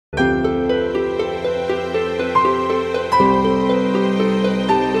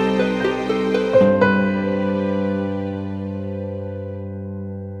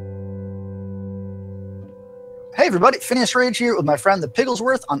everybody, PhineasRage here with my friend the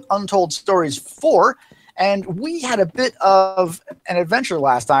Pigglesworth on Untold Stories 4. And we had a bit of an adventure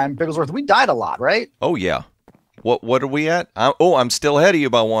last time, Pigglesworth. We died a lot, right? Oh, yeah. What are we at? I'm still ahead of you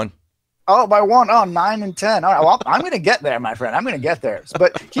by one. Oh, by one. Oh, 9 and 10. All right, well, I'm going to get there, my friend. I'm going to get there.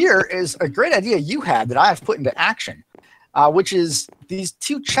 But here is a great idea you had that I have put into action, which is these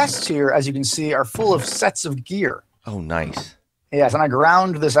two chests here, as you can see, are full of sets of gear. Oh, nice. Yes, and I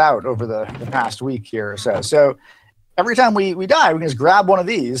ground this out over the past week here or so. So every time we die, we can just grab one of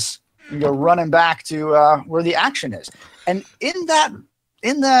these and go running back to where the action is. And in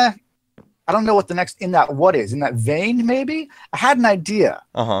the I don't know what the next in that vein, maybe? I had an idea.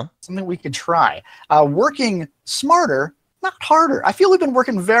 Something we could try. Working smarter, not harder. I feel we've been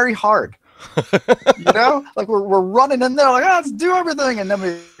working very hard. You know? Like we're running in there like, oh, let's do everything, and then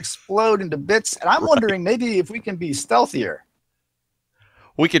we explode into bits. And I'm wondering maybe if we can be stealthier.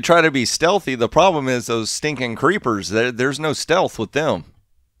 We could try to be stealthy. The problem is those stinking creepers. There's no stealth with them.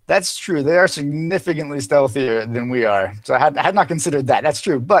 That's true. They are significantly stealthier than we are. So I had not considered that. That's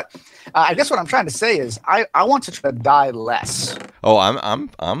true. But I guess what I'm trying to say is I want to try to die less. Oh, I'm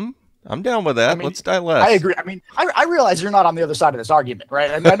down with that. I mean, let's die less. I agree. I mean, I realize you're not on the other side of this argument,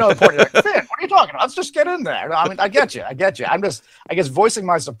 right? I know the point. Like, Finn, what are you talking about? Let's just get in there. I mean, I get you. I'm just, I guess, voicing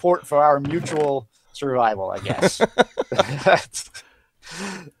my support for our mutual survival, I guess.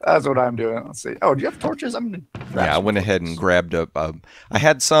 That's what I'm doing. Let's see. Oh, do you have torches? Yeah, I went ahead and grabbed I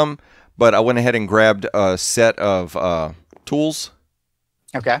had some, but I went ahead and grabbed a set of tools.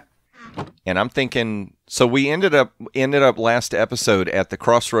 Okay. And I'm thinking, so we ended up last episode at the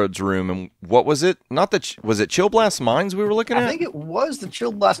Crossroads room, and what was it? Was it Chillblast Mines we were looking at? I think it was the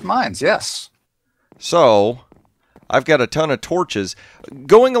Chillblast Mines. Yes. So I've got a ton of torches.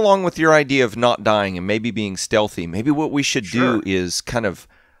 Going along with your idea of not dying and maybe being stealthy, maybe what we should do is kind of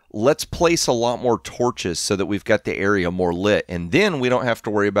let's place a lot more torches so that we've got the area more lit, and then we don't have to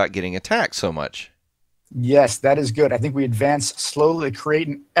worry about getting attacked so much. Yes, that is good. I think we advance slowly to create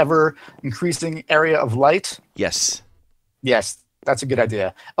an ever-increasing area of light. Yes. Yes, that's a good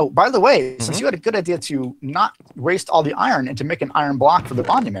idea. Oh, by the way, since you had a good idea to not waste all the iron and to make an iron block for the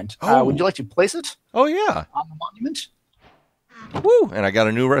monument, would you like to place it? Oh, yeah. On the monument? Woo! And I got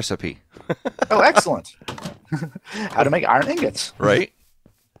a new recipe. Oh, excellent. How to make iron ingots. Right.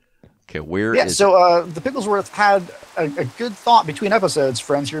 Okay, where is so the Pigglesworth had a good thought between episodes,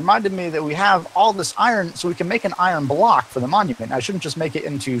 friends. He reminded me that we have all this iron, so we can make an iron block for the monument. I shouldn't just make it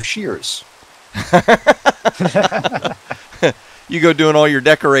into shears. You go doing all your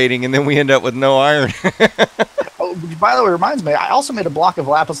decorating, and then we end up with no iron. Oh, by the way, it reminds me, I also made a block of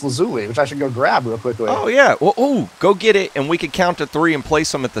lapis lazuli, which I should go grab real quickly. Oh, yeah. Well, go get it, and we could count to 3 and place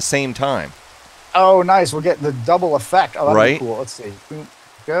them at the same time. Oh, nice. We'll get the double effect. Oh, that'd be cool. Let's see.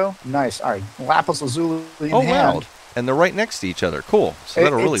 Go. Nice. All right. Lapis lazuli in hand. Wow. And they're right next to each other. Cool. So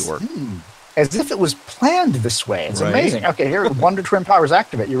that'll really work. As if it was planned this way. It's amazing. Okay, here, Wonder Twin powers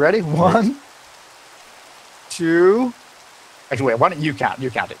activate. You ready? 1, 2. Actually, wait. Why don't you count? You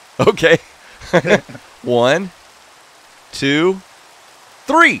count it. Okay. 1, 2,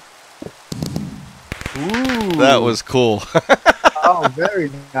 3. Ooh. That was cool. Oh, very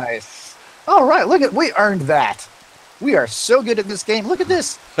nice. All right. Look at, we earned that. We are so good at this game. Look at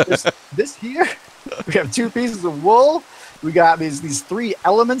this. This here. We have 2 pieces of wool. We got these 3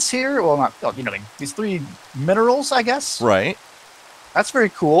 elements here. Well, not, these 3 minerals, I guess. Right. That's very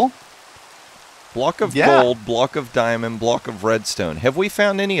cool. Block of gold, block of diamond, block of redstone. Have we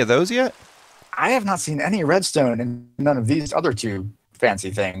found any of those yet? I have not seen any redstone in none of these other 2 fancy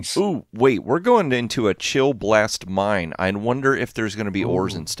things. Ooh, wait. We're going into a Chillblast mine. I wonder if there's going to be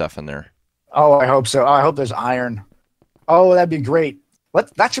ores and stuff in there. Oh, I hope so. Oh, I hope there's iron. Oh, that'd be great.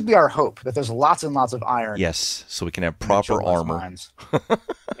 That should be our hope, that there's lots and lots of iron. Yes, so we can have proper armor.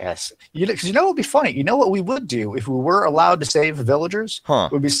 Yes. Because you know what would be funny? You know what we would do if we were allowed to save villagers?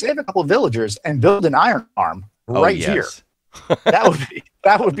 Would be save a couple of villagers and build an iron farm here.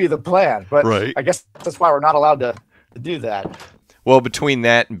 That would be the plan. But I guess that's why we're not allowed to do that. Well, between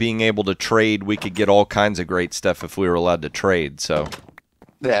that and being able to trade, we could get all kinds of great stuff if we were allowed to trade. So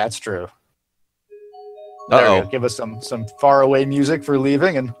yeah, that's true. There we go. Give us some faraway music for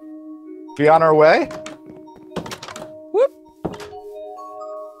leaving and be on our way. Whoop.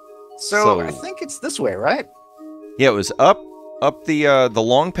 So I think it's this way, right? Yeah, it was up the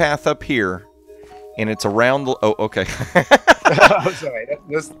long path up here, and it's around the. Oh, okay. Oh, sorry.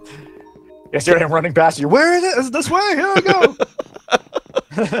 Yes, I'm running past you. Where is it? Is it this way? Here we go.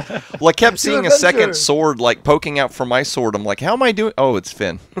 Well, I kept seeing a second sword like poking out from my sword. I'm like, how am I doing? Oh, it's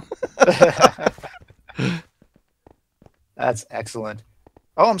Finn. That's excellent.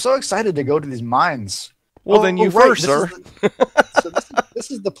 Oh, I'm so excited to go to these mines. Well, then you right. first, sir.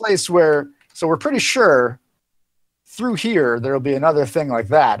 This is the place where. So we're pretty sure through here there'll be another thing like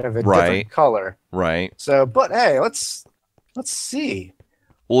that of a different color. Right. So, but hey, let's see.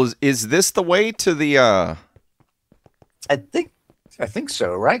 Well, is this the way to the? I think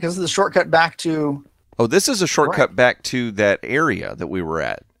so, right? Because this is the shortcut back to. Oh, this is a shortcut back to that area that we were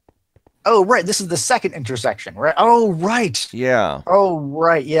at. Oh, right. This is the second intersection, right? Oh, right. Yeah. Oh,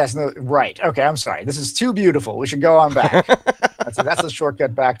 right. Yes. No. Right. Okay. I'm sorry. This is too beautiful. We should go on back. That's the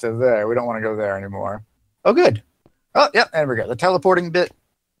shortcut back to there. We don't want to go there anymore. Oh, good. Oh, yep. There we go. The teleporting bit.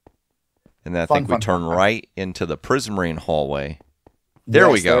 And then I think we turn right into the Prismarine hallway. There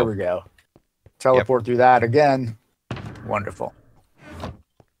we go. There we go. Teleport through that again. Wonderful.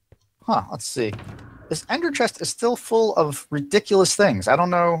 Huh. Let's see. This ender chest is still full of ridiculous things. I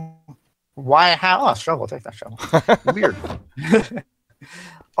don't know why, how. Oh, shovel. Take that shovel. Weird.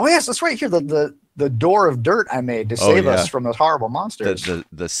 Oh, yes. That's right here. The door of dirt I made to save us from those horrible monsters.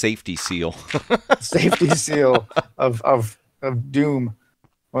 The safety seal. Safety seal of doom.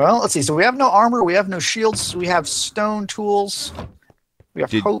 Well, let's see. So we have no armor. We have no shields. We have stone tools. We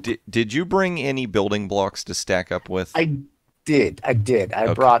have hope. Did you bring any building blocks to stack up with? I did.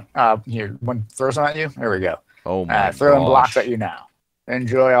 I brought here. One throw some at you. There we go. Oh my! Throwing blocks at you now.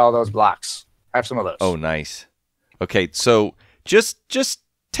 Enjoy all those blocks. Have some of those. Oh, nice. Okay, so just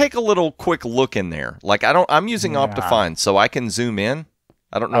take a little quick look in there. Like I'm using Optifine, so I can zoom in.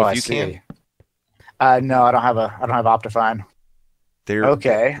 I don't know if you can. No, I don't have Optifine.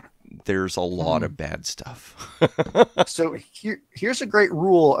 There's a lot of bad stuff. So here's a great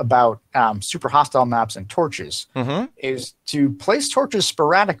rule about super hostile maps and torches, is to place torches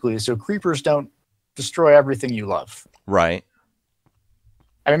sporadically so creepers don't destroy everything you love. Right.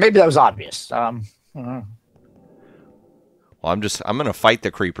 I mean, maybe that was obvious. I don't know. Well, I'm going to fight the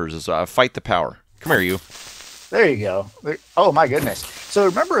creepers. Fight the power. Come here, you. There you go. Oh, my goodness. So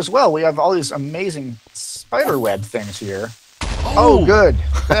remember as well, we have all these amazing spider web things here. Oh, good.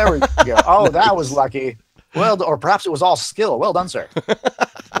 There we go. Oh, nice. That was lucky. Well, or perhaps it was all skill. Well done, sir.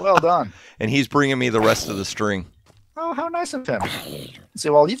 Well done. And he's bringing me the rest of the string. Oh, how nice of him. Let's see,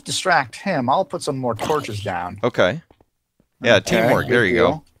 while you distract him, I'll put some more torches down. Okay. Yeah, teamwork. There you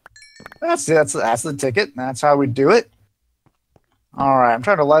go. That's the ticket. That's how we do it. All right, I'm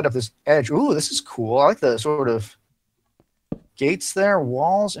trying to light up this edge. Ooh, this is cool. I like the sort of gates there,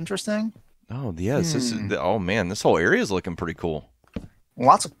 walls. Interesting. Oh, yes. This is oh, man, this whole area is looking pretty cool.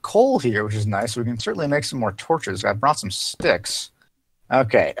 Lots of coal here, which is nice. We can certainly make some more torches. I brought some sticks.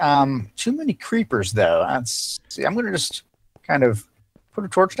 Okay. Too many creepers, though. Let's see. I'm going to just kind of put a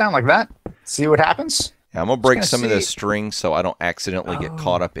torch down like that. See what happens. Yeah, I'm going to break some of this string so I don't accidentally get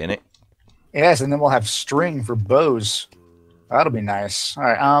caught up in it. Yes, and then we'll have string for bows. That'll be nice. All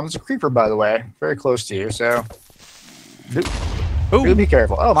right. There's a creeper, by the way, very close to you, so do be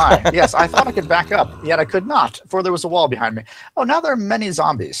careful. Oh, my. Yes, I thought I could back up, yet I could not, for there was a wall behind me. Oh, now there are many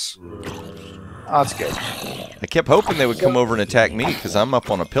zombies. Oh, that's good. I kept hoping they would come over and attack me because I'm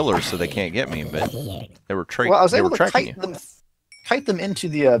up on a pillar so they can't get me, but they were well, I was able to kite them into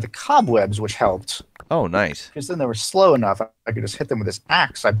the cobwebs, which helped. Oh, nice. Because then they were slow enough. I could just hit them with this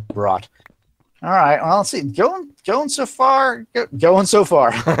axe I brought. All right. Well, let's see. Going so far. Going so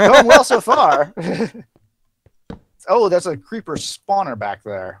far. Going well so far. Oh, there's a creeper spawner back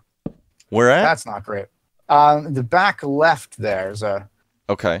there. Where at? That's not great. The back left there's a.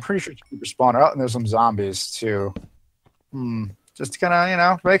 Okay. Pretty sure it's a creeper spawner. Oh, and there's some zombies too. Just to kind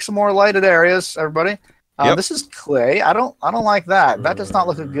of make some more lighted areas, everybody. This is clay. I don't like that. That does not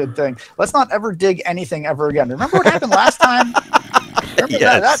look a good thing. Let's not ever dig anything ever again. Remember what happened last time?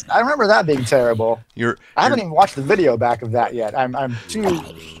 Yes. I remember that being terrible. I haven't even watched the video back of that yet. I'm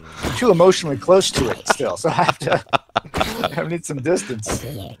too emotionally close to it still, so I need some distance.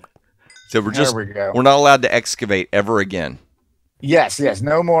 So we're not allowed to excavate ever again. Yes.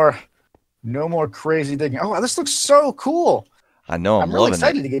 No more crazy digging. Oh, this looks so cool. I know. I'm really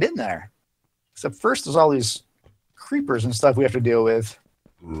excited to get in there. Except first, there's all these creepers and stuff we have to deal with.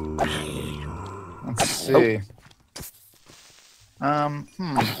 Let's see. I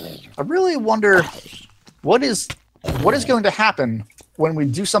really wonder what is going to happen when we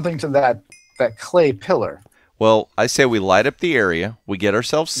do something to that clay pillar. Well, I say we light up the area, we get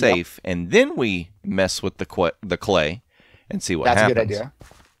ourselves safe, and then we mess with the clay and see what happens. That's a good idea.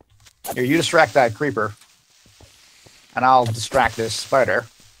 Here, you distract that creeper, and I'll distract this spider.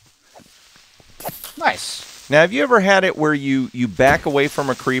 Nice. Now, have you ever had it where you back away from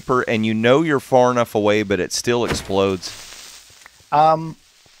a creeper and you know you're far enough away, but it still explodes?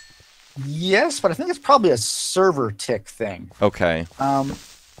 Yes, but I think it's probably a server tick thing. Okay.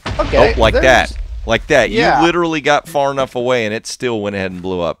 Okay. Oh, like that. Like that. Yeah. You literally got far enough away, and it still went ahead and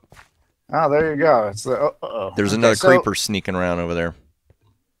blew up. Oh, there you go. It's the, There's another creeper sneaking around over there.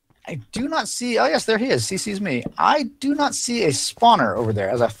 I do not see... Oh, yes, there he is. He sees me. I do not see a spawner over there,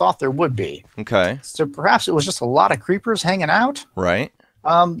 as I thought there would be. Okay. So perhaps it was just a lot of creepers hanging out? Right.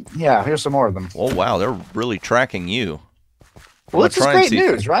 Yeah, here's some more of them. Oh, wow. They're really tracking you. Well, this is great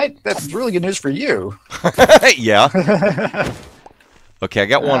news, right? That's really good news for you. Yeah. Okay, I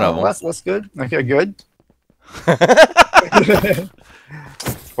got one of them. That's good. Okay, good.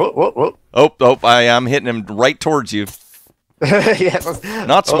 Whoa. Oh, I'm hitting him right towards you. Yeah,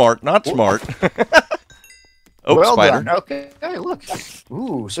 not smart. Oh, well spider. Done. Okay, look.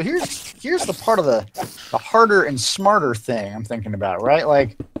 Ooh, so here's the part of the harder and smarter thing I'm thinking about, right?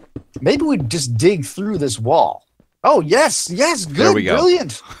 Like, maybe we just dig through this wall. Oh, yes, good, there we go.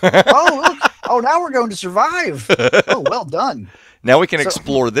 Brilliant. Oh, look. Oh, now we're going to survive. Oh, well done. Now we can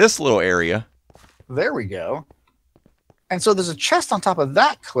explore this little area. There we go. And so there's a chest on top of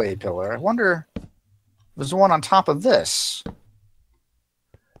that clay pillar. I wonder if there's one on top of this.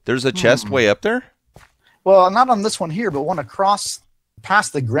 There's a chest way up there? Well, not on this one here, but one across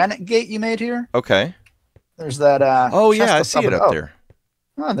past the granite gate you made here. Okay. There's that oh, yeah, I see it up there.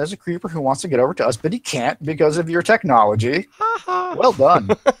 Oh, there's a creeper who wants to get over to us, but he can't because of your technology. Well done.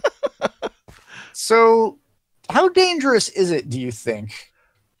 So, how dangerous is it, do you think,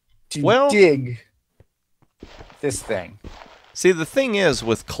 to dig this thing? See, the thing is,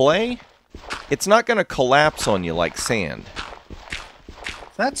 with clay, it's not going to collapse on you like sand.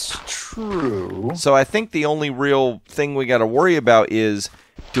 That's true. So I think the only real thing we got to worry about is,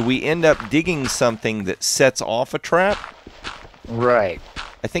 do we end up digging something that sets off a trap? Right.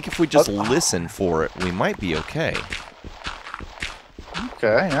 I think if we just listen for it, we might be okay.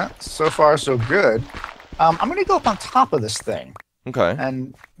 Okay, yeah. So far, so good. I'm going to go up on top of this thing. Okay.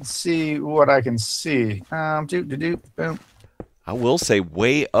 And see what I can see. Boom. I will say,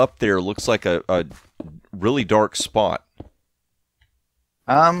 way up there looks like a really dark spot.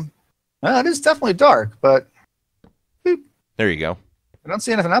 Well, it is definitely dark, but... Boop. There you go. I don't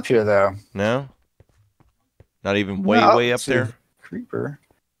see anything up here, though. No? Not even way up there? Creeper.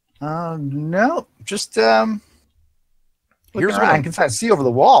 No. Just, here's what I can see over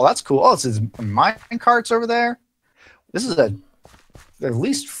the wall. That's cool. Oh, it says mine carts over there. This is at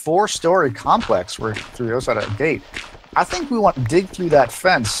least 4-story complex. We're through the other side of the gate. I think we want to dig through that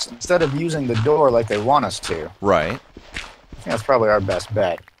fence instead of using the door like they want us to. Right. I think that's probably our best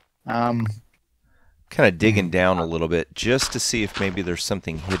bet. Kind of digging down a little bit just to see if maybe there's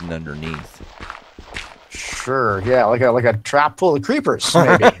something hidden underneath. Sure, yeah, like a trap full of creepers,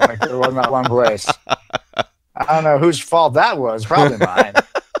 maybe. Like there was not one place. I don't know whose fault that was. Probably mine.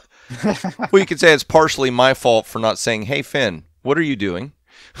 Well, you could say it's partially my fault for not saying, "Hey, Finn, what are you doing?"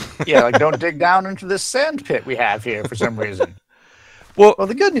 Yeah, like don't dig down into this sand pit we have here for some reason. Well,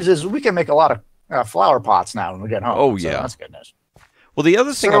 the good news is we can make a lot of flower pots now when we get home. Oh, so yeah. that's good news. Well, the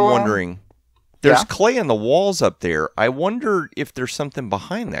other thing I'm wondering, there's yeah? clay in the walls up there. I wonder if there's something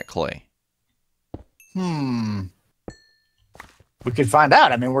behind that clay. We could find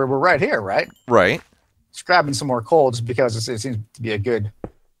out. I mean, we're right here, right? Right. Just grabbing some more coal just because it seems to be a good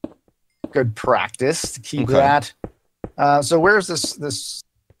practice to keep that. So where's this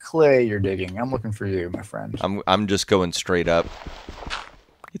clay you're digging? I'm looking for you, my friend. I'm just going straight up.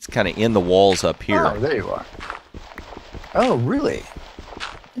 It's kind of in the walls up here. Oh, there you are. Oh, really?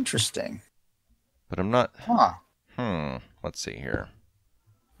 Interesting. But I'm not... Huh. Let's see here.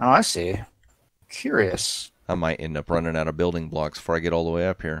 Oh, I see. Curious. I might end up running out of building blocks before I get all the way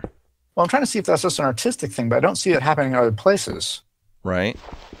up here. Well, I'm trying to see if that's just an artistic thing, but I don't see it happening in other places. Right.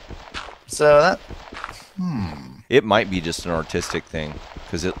 So that... It might be just an artistic thing,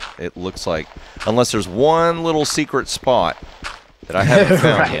 because it looks like... Unless there's one little secret spot that I haven't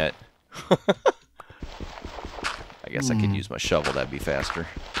found yet. I guess I could use my shovel. That'd be faster.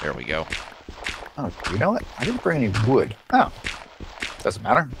 There we go. Oh, you know what? I didn't bring any wood. Oh. Doesn't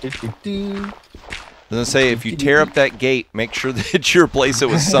matter. Doesn't say if you tear up that gate, make sure that you replace it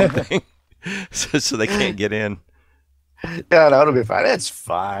with something so they can't get in. Yeah, no, it'll be fine. It's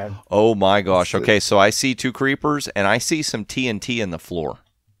fine. Oh my gosh. Okay, so I see 2 creepers and I see some TNT in the floor.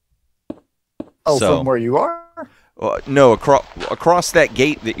 Oh, so, from where you are? No, across that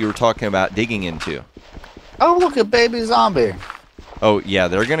gate that you were talking about digging into. Oh, look at baby zombie. Oh yeah,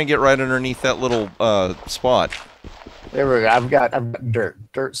 they're gonna get right underneath that little spot. There we go. I've got dirt.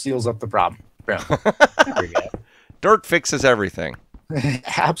 Dirt seals up the problem. There we go. Dirt fixes everything.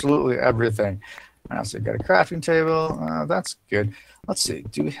 Absolutely everything. So you've got a crafting table. That's good. Let's see.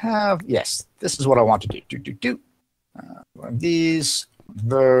 Do we have... Yes, this is what I want to do. One of these.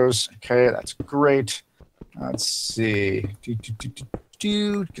 those. Okay, that's great. Let's see.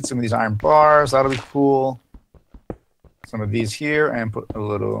 Get some of these iron bars. That'll be cool. Some of these here, and put a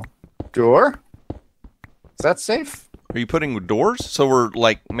little door. Is that safe? Are you putting doors? So we're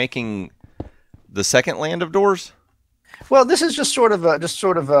like making the second land of doors? Well, this is just sort of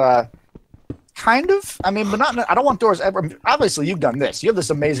a kind of. I mean, but not. I don't want doors ever. Obviously, you've done this. You have this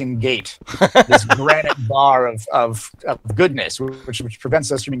amazing gate, this granite bar of goodness, which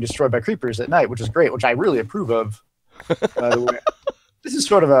prevents us from being destroyed by creepers at night, which is great, which I really approve of. By the way, this is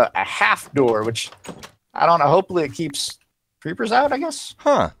sort of a half door, which I don't know. Hopefully, it keeps creepers out, I guess.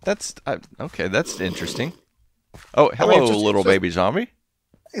 Huh. That's okay. That's interesting. Oh, hello, little baby zombie.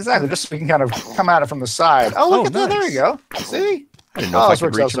 Exactly. Just so we can kind of come at it from the side. Oh, look at that. There you go. See? I didn't know if I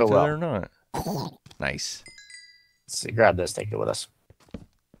could reach him or not. Nice. Let's see. Grab this. Take it with us.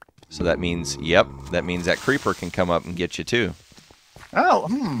 So that means, yep, that means that creeper can come up and get you too.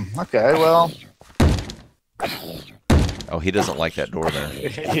 Oh, okay. Well. Oh, he doesn't like that door there.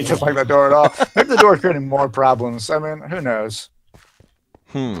 He doesn't like that door at all. Maybe the door is creating more problems. I mean, who knows?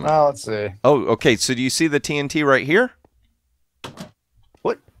 Well, let's see. Oh, okay. So do you see the TNT right here?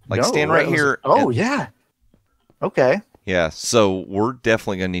 What? Like stand right here. Oh, yeah. Okay. Yeah. So we're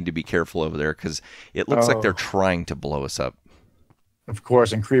definitely going to need to be careful over there because it looks like they're trying to blow us up. Of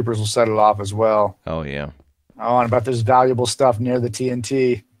course, and creepers will set it off as well. Oh, yeah. Oh, and about this valuable stuff near the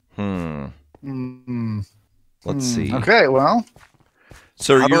TNT. Let's see. Okay, well.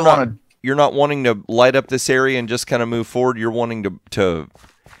 So you're not wanting to light up this area and just kind of move forward. You're wanting to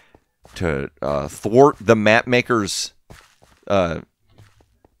thwart the map maker's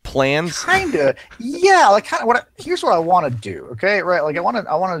plans. Kinda, yeah. Like, here's what I want to do. Okay, right? Like, I want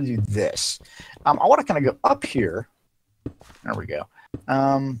to do this. I want to kind of go up here. There we go.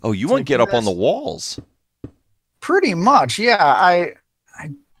 Oh, you want to get up on the walls? Pretty much, yeah. I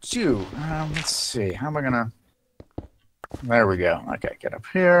do. Let's see. How am I gonna? There we go. Okay, get up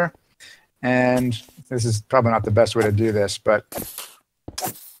here. And this is probably not the best way to do this, but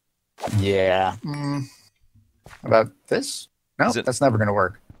yeah. How about this? No, that's never going to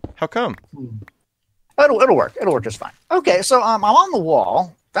work. How come? It'll work. It'll work just fine. Okay, so I'm on the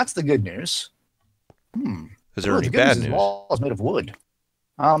wall. That's the good news. Is there any bad news? The wall is made of wood.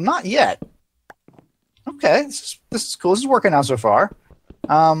 Not yet. Okay, this is cool. This is working out so far.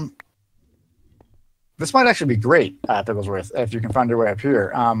 This might actually be great, Pigglesworth, if you can find your way up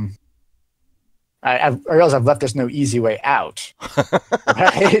here. I realize I've left this no easy way out.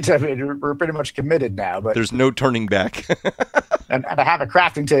 Right? I mean, we're pretty much committed now, but there's no turning back. and I have a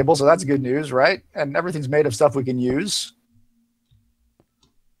crafting table, so that's good news, right? And everything's made of stuff we can use.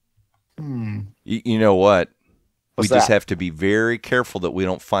 You know what? What's we just that? have to be very careful that we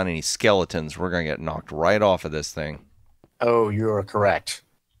don't find any skeletons. We're going to get knocked right off of this thing. Oh, you are correct.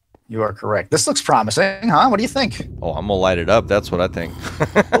 You are correct. This looks promising, huh? What do you think? Oh, I'm going to light it up. That's what I think.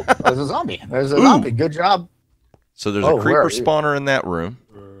 Oh, there's a zombie. There's a zombie. Good job. So there's a creeper spawner in that room.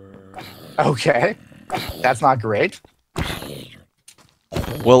 Okay. That's not great.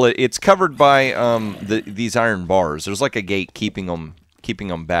 Well, it's covered by these iron bars. There's like a gate keeping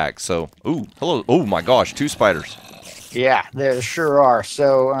them back. So, ooh, hello. Oh my gosh, 2 spiders. Yeah, there sure are.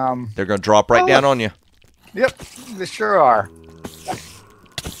 So, they're going to drop right down on you. Yep, they sure are.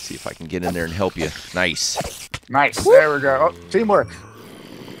 Let's see if I can get in there and help you. Nice. Nice. Woo! There we go. Oh, teamwork.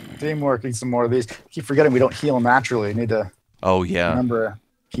 Teamwork. Need some more of these. Keep forgetting we don't heal naturally. Need to. Oh yeah. Remember,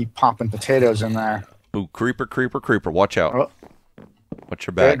 keep popping potatoes in there. Ooh, creeper, creeper, creeper. Watch out. Oh. Watch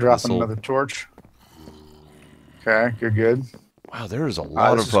your back. Okay, dropping another torch. Okay, good. Wow, there's a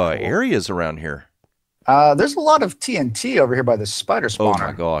lot of cool. areas around here. There's a lot of TNT over here by the spider spawner. Oh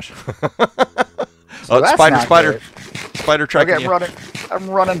my gosh. So spider. Spider tracking okay, you. I'm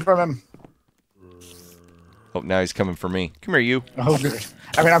running from him. Oh, now he's coming for me. Come here, you. Oh, good.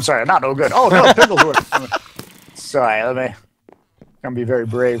 I mean, I'm sorry, not no good. Oh, no, Pigglesworth. Sorry, let me. I'm gonna be very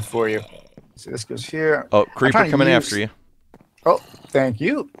brave for you. So this goes here. Oh, creeper coming after you. Oh, thank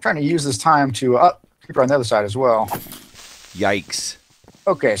you. I'm trying to use this time to creeper on the other side as well. Yikes.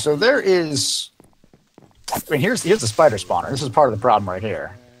 Okay, so there is. I mean, here's the spider spawner. This is part of the problem right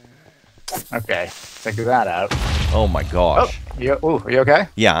here. Okay, take that out. Oh my gosh. Oh, are you okay?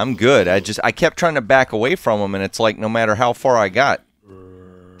 Yeah, I'm good. I kept trying to back away from them, and it's like no matter how far I got,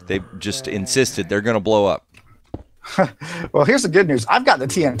 they just insisted they're going to blow up. Well, here's the good news. I've got the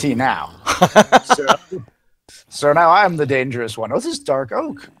TNT now. So now I'm the dangerous one. Oh, this is dark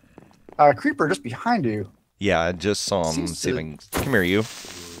oak. Creeper just behind you. Yeah, I just saw him. Come here, you.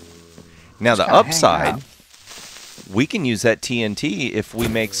 Now the upside, we can use that TNT if we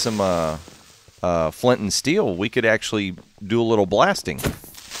make some flint and steel, we could actually do a little blasting.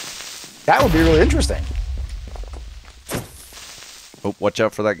 That would be really interesting. Oh, watch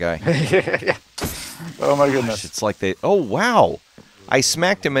out for that guy. Yeah. Oh my goodness. Gosh, it's like they... Oh, wow. I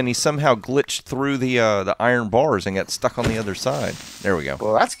smacked him and he somehow glitched through the iron bars and got stuck on the other side. There we go.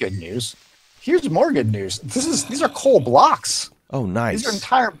 Well, that's good news. Here's more good news. These are coal blocks. Oh, nice. These are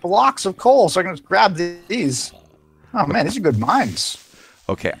entire blocks of coal, so I can just grab these. Oh man, these are good mines.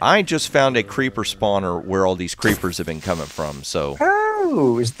 Okay, I just found a creeper spawner where all these creepers have been coming from, so...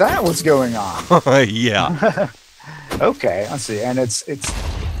 Oh, is that what's going on? Yeah. Okay, let's see. And it's...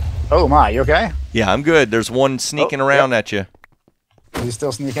 Oh my, you okay? Yeah, I'm good. There's one sneaking around at you. Is he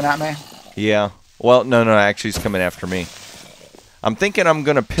still sneaking at me? Yeah. Well, no, actually he's coming after me. I'm thinking I'm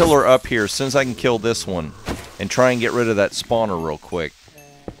going to pillar up here as soon as I can kill this one and try and get rid of that spawner real quick.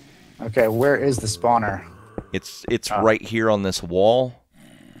 Okay, where is the spawner? It's right here on this wall.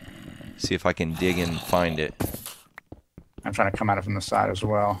 See if I can dig and find it. I'm trying to come at it from the side as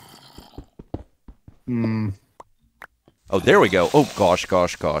well. Oh, there we go. Oh, gosh.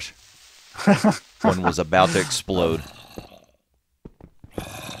 One was about to explode.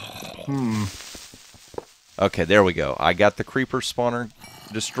 Okay, there we go. I got the creeper spawner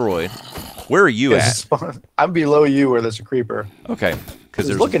destroyed. Where are you at? I'm below you where there's a creeper. Okay. Because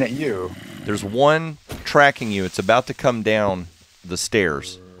there's looking at you. There's one tracking you. It's about to come down the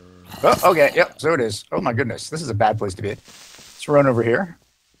stairs. Oh, okay. Yep, so it is. Oh my goodness. This is a bad place to be. Let's run over here.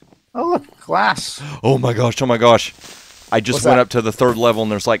 Oh, look. Glass. Oh my gosh. I just went up to the 3rd level and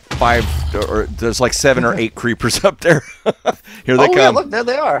there's like 7 or 8 creepers up there. Here they come. Yeah, look, there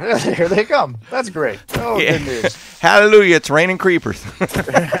they are. Here they come. That's great. Oh, yeah. Good news. Hallelujah, it's raining creepers.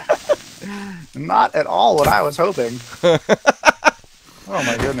 Not at all what I was hoping. Oh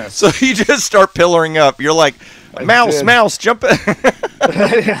my goodness. So you just start pillaring up. You're like, mouse, jump in.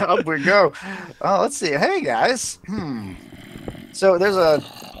 Yeah, up we go. Oh, let's see. Hey, guys. So there's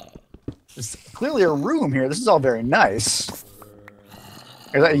clearly a room here. This is all very nice.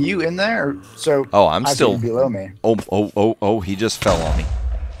 Is that you in there? So I'm still below me. Oh, he just fell on me.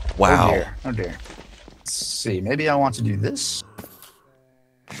 Wow. Oh dear. Let's see. Maybe I want to do this.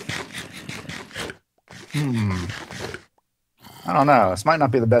 I don't know. This might not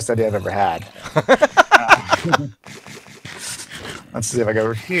be the best idea I've ever had. Let's see if I go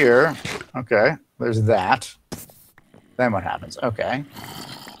over here. Okay. There's that. Then what happens? Okay.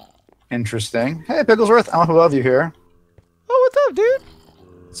 Interesting. Hey, Pigglesworth, I'm up above you here. Oh, what's up, dude?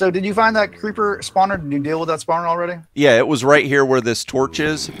 So did you find that creeper spawner? Did you deal with that spawner already? Yeah, it was right here where this torch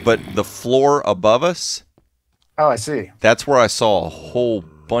is, but the floor above us... Oh, I see. That's where I saw a whole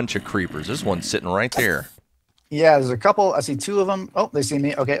bunch of creepers. There's one sitting right there. Yeah, there's a couple. I see 2 of them. Oh, they see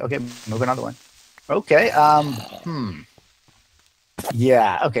me. Okay, moving on the way. Okay,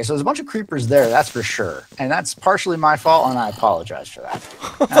 Yeah, okay, so there's a bunch of creepers there, that's for sure. And that's partially my fault, and I apologize for that.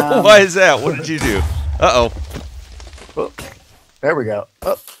 Why is that? What did you do? Uh-oh. Oh, there we go.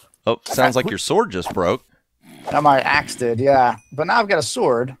 Oh, sounds like your sword just broke. Now my axe did, yeah. But now I've got a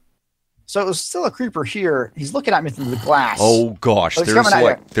sword. So it was still a creeper here. He's looking at me through the glass. Oh, gosh.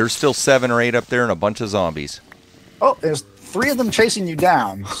 There's still 7 or 8 up there and a bunch of zombies. Oh, there's 3 of them chasing you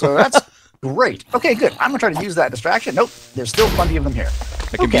down. So that's great. Okay, good. I'm going to try to use that distraction. Nope, there's still plenty of them here.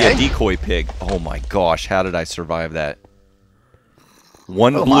 That could be a decoy pig. Oh, my gosh. How did I survive that?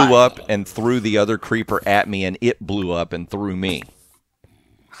 One blew up and threw the other creeper at me, and it blew up and threw me.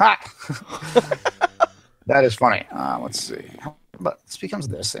 Ha! That is funny. Let's see. But this becomes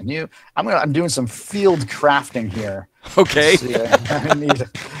this, and I'm doing some field crafting here. Okay. I need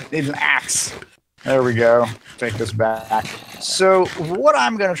an axe. There we go. Take this back. So what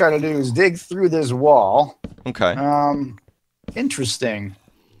I'm going to try to do is dig through this wall. Okay. Interesting.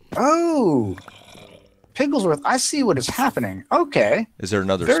 Oh, Pigglesworth, I see what is happening. Okay. Is there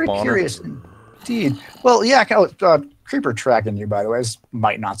another Very spawner? Curious indeed. Well, yeah. Creeper tracking you, by the way. This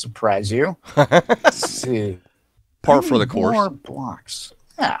might not surprise you. Let's see. Par for the course. More blocks.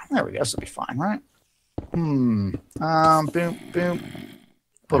 Yeah, there we go. This will be fine, right? Boom. Put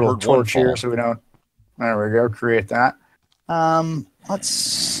a little torch here so we don't. There we go. Create that. Let's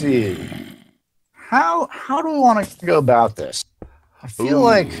see. How do we want to go about this? I feel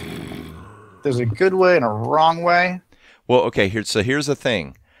like there's a good way and a wrong way. Well, okay. Here's the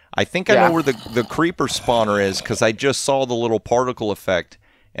thing. I think I know where the creeper spawner is because I just saw the little particle effect,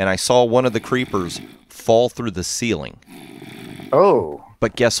 and I saw one of the creepers fall through the ceiling. Oh.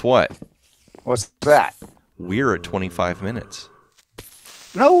 But guess what? What's that? We're at 25 minutes.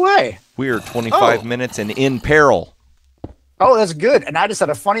 No way. We're 25 minutes and in peril. Oh, that's good. And I just had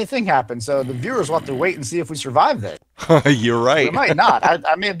a funny thing happen. So the viewers will have to wait and see if we survive this. You're right. We might not.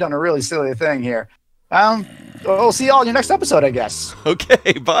 I may have done a really silly thing here. We'll see y'all in your next episode, I guess.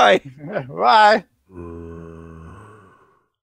 Okay, bye. Bye.